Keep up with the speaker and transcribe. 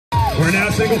We're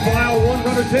now single file, one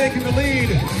runner taking the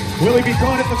lead. Will he be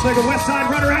caught? It looks like a West Side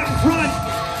runner out in front.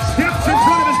 Steps in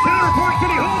front of his counterpart. Can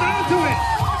he hold on to it?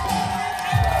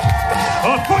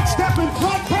 A footstep in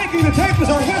front, breaking the tape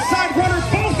as our West Side runner,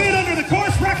 both in under the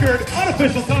course record.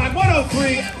 Unofficial time,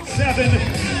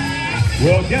 1:03.7.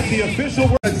 We'll get the official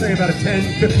word. I'd say about a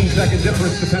 10-15 second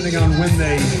difference depending on when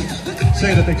they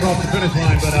say that they crossed the finish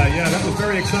line. But yeah, that was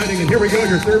very exciting. And here we go,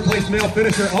 your third place male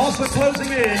finisher also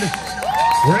closing in.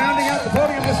 Rounding out the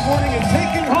podium this morning and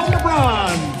taking home the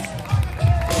bronze.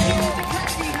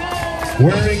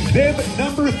 Wearing bib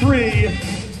number 3.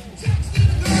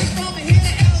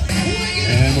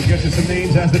 And we'll get you some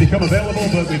names as they become available,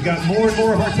 but we've got more and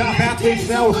more of our top athletes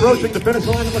now approaching the finish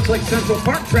line. It looks like Central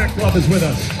Park Track Club is with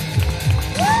us.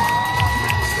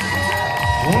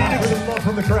 Wow, some love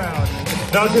from the crowd.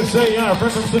 Now, I was going to say, yeah, our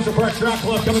friends from Central Park Track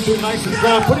Club coming to a nice and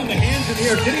strong, putting the hands in the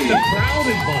air, getting the crowd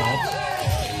involved.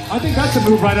 I think that's a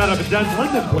move right out of a Des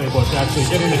Linden playbook, actually,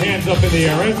 getting the hands up in the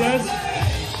air, right, Des?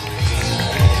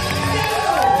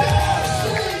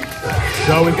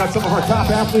 So we've got some of our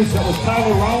top athletes. That was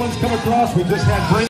Tyler Rollins come across. We just had Brent